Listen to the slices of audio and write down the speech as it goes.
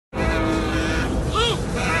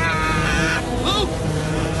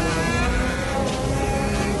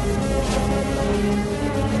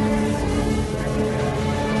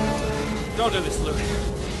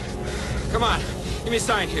Give me a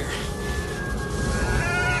sign here.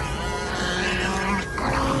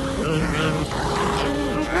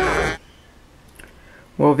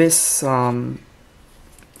 Well, this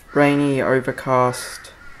rainy,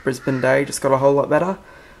 overcast Brisbane day just got a whole lot better.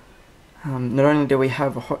 Not only do we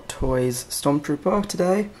have a Hot Toys Stormtrooper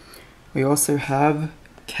today, we also have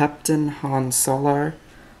Captain Han Solo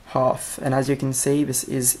Hoth, and as you can see, this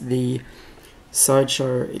is the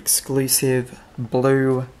Sideshow exclusive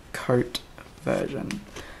blue coat version.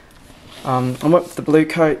 I went with the blue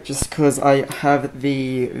coat just because I have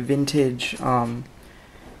the vintage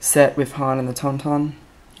set with Han and the Tauntaun,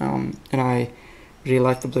 and I really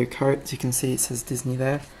like the blue coat. As you can see, it says Disney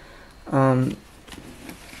there.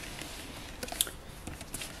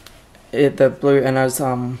 The blue, and as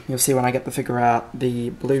you'll see when I get the figure out,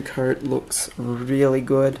 the blue coat looks really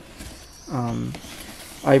good.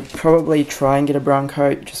 I probably try and get a brown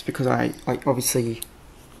coat just because I like, obviously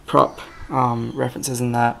prop references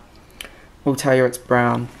in that will tell you it's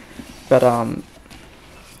brown, but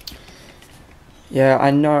yeah,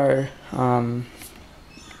 I know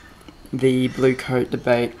the blue coat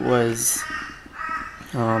debate was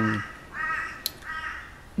not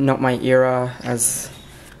my era, as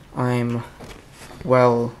I'm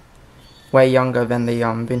way younger than the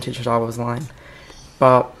vintage Star Wars line,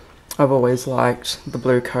 but I've always liked the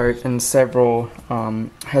blue coat, and several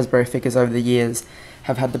Hasbro figures over the years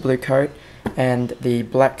have had the blue coat, and the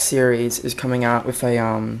Black Series is coming out with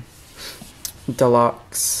a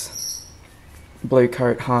deluxe blue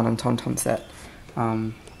coat Han and Tauntaun set,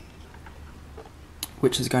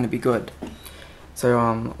 which is going to be good.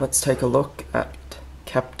 So let's take a look at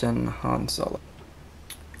Captain Han Solo.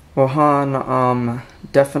 Well, Han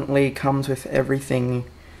definitely comes with everything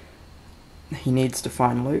he needs to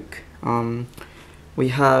find Luke. We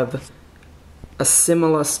have a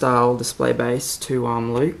similar style display base to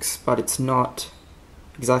Luke's, but it's not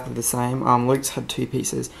exactly the same. Luke's had two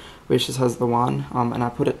pieces, which just has the one, and I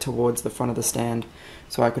put it towards the front of the stand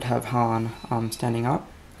so I could have Han standing up.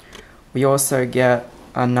 We also get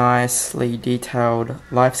a nicely detailed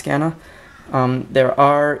life scanner. There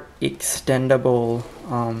are extendable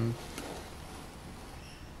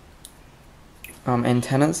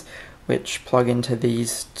antennas which plug into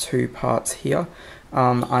these two parts here.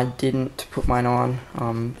 I didn't put mine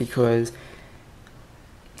on because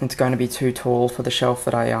it's going to be too tall for the shelf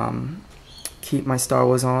that I keep my Star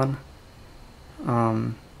Wars on.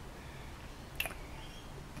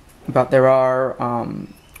 But there are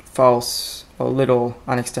false or little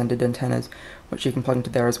unextended antennas which you can plug into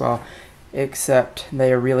there as well, except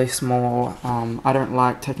they are really small. I don't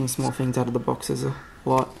like taking small things out of the boxes a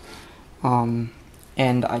lot,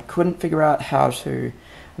 and I couldn't figure out how to.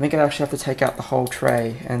 I think I actually have to take out the whole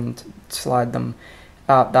tray and slide them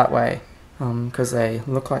out that way, because they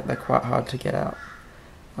look like they're quite hard to get out.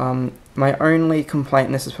 My only complaint,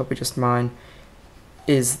 and this is probably just mine,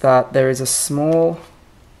 is that there is a small,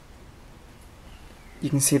 you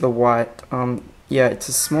can see the white, yeah, it's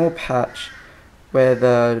a small patch where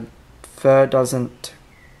the fur doesn't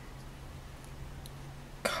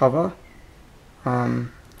cover.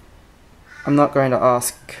 I'm not going to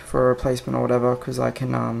ask for a replacement or whatever, because I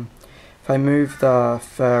can, if I move the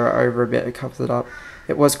fur over a bit, it covers it up.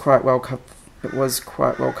 It was quite well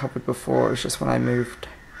covered before. It was just when I moved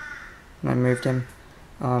him.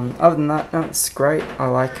 Other than that, no, it's great. I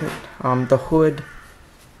like it. The hood,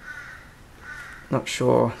 not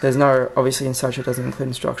sure. There's no, obviously in Sideshow it doesn't include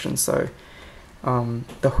instructions, so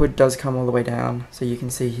the hood does come all the way down, so you can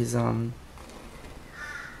see his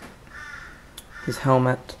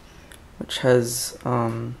helmet, which has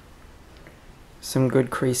some good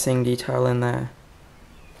creasing detail in there.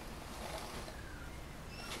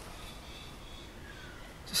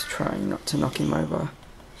 Just trying not to knock him over.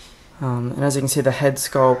 And as you can see, the head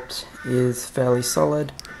sculpt is fairly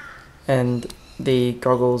solid, and the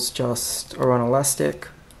goggles just are on elastic.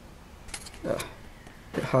 A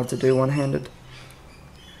bit hard to do one-handed.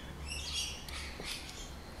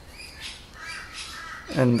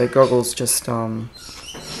 And the goggles just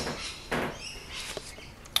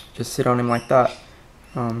sit on him like that.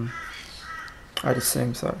 I'd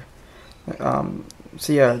assume so.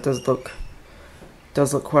 So yeah, it does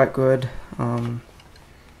look quite good. You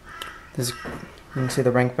can see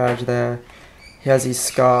the rank badge there. He has his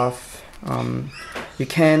scarf. You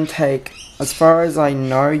can take, as far as I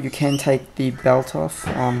know, you can take the belt off,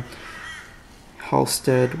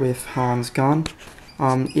 holstered with Han's gun.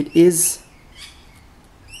 It is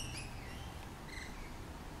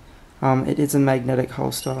a magnetic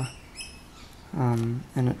holster, and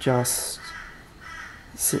it just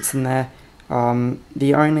sits in there.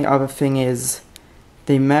 The only other thing is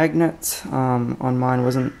The magnet on mine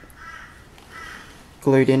wasn't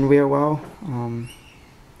glued in real well, and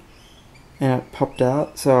it popped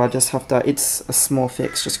out, so I just have to, it's a small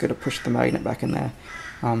fix, just got to push the magnet back in there,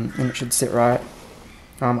 and it should sit right.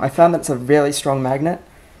 I found that it's a really strong magnet,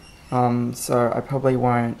 so I probably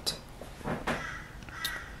won't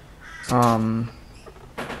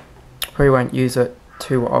use it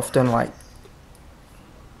too often, like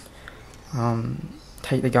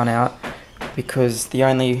take the gun out, because the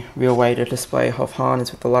only real way to display Hoth Han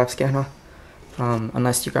is with the live scanner,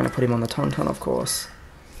 unless you're going to put him on the tauntaun, of course.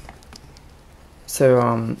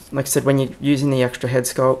 So like I said, when you're using the extra head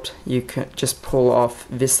sculpt, you can just pull off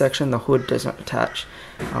this section. The hood does not attach,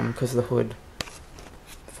 because the hood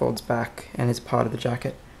folds back and is part of the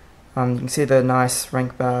jacket. You can see the nice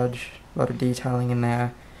rank badge, a lot of detailing in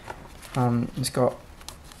there. It's got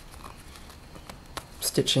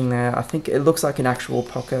stitching there. I think it looks like an actual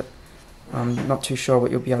pocket. I'm not too sure what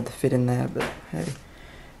you'll be able to fit in there, but hey.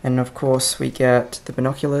 And of course we get the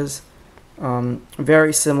binoculars,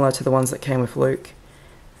 very similar to the ones that came with Luke.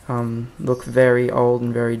 Look very old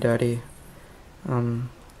and very dirty. A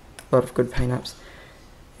lot of good paint apps.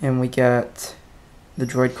 And we get the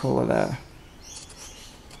droid cooler there.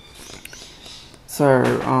 So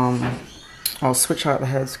I'll switch out the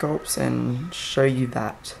head sculpts and show you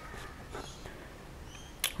that.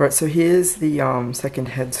 Right, so here's the second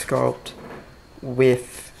head sculpt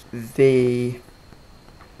with the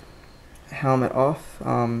helmet off.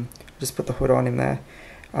 Just put the hood on in there.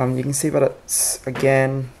 You can see that it's,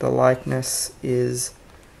 again, the likeness is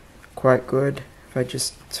quite good. If I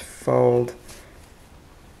just fold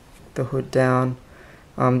the hood down,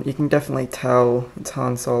 you can definitely tell it's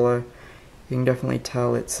Han Solo. You can definitely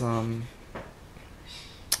tell it's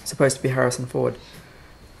supposed to be Harrison Ford.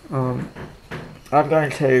 I'm going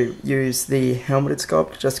to use the helmeted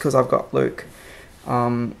sculpt just because I've got Luke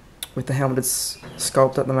with the helmeted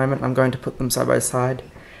sculpt at the moment. I'm going to put them side by side,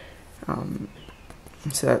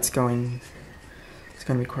 so it's going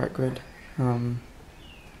to be quite good.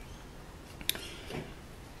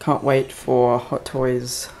 Can't wait for Hot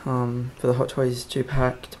Toys, for the Hot Toys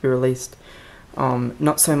 2-pack to be released.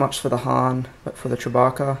 Not so much for the Han, but for the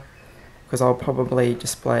Chewbacca, because I'll probably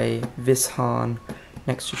display this Han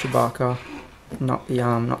next to Chewbacca, not the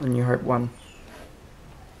New Hope one.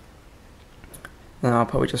 Then I'll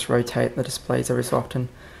probably just rotate the displays every so often,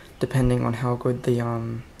 depending on how good the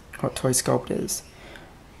Hot Toy sculpt is.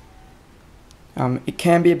 It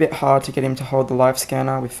can be a bit hard to get him to hold the live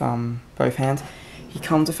scanner with both hands. He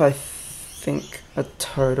comes with, I think, a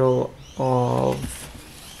total of...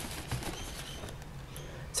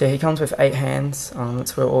 So he comes with 8 hands.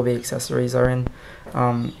 That's where all the accessories are in.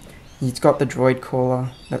 He's got the droid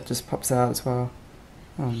cooler that just pops out as well.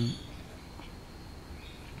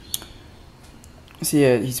 So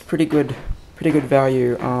yeah, he's pretty good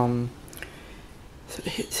value.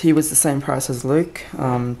 He was the same price as Luke,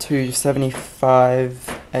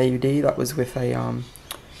 275 AUD. That was with a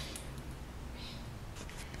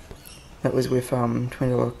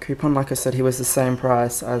 $20 coupon. Like I said, he was the same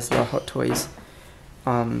price as the Hot Toys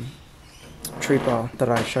Trooper that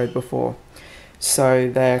I showed before. So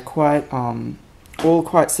they're quite all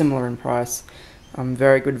quite similar in price.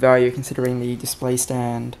 Very good value considering the display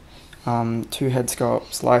stand, 2 head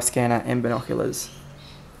sculpts, live scanner, and binoculars.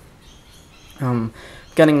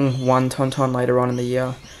 Getting one tauntaun later on in the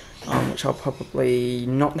year, which I'll probably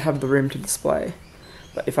not have the room to display.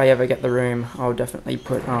 But if I ever get the room, I'll definitely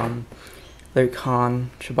put Luke,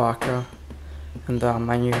 Han, Chewbacca, and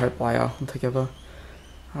my New Hope Leia together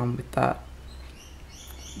with that.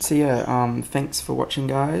 So yeah, thanks for watching,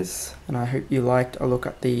 guys, and I hope you liked a look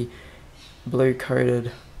at the blue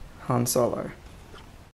coated Han Solo.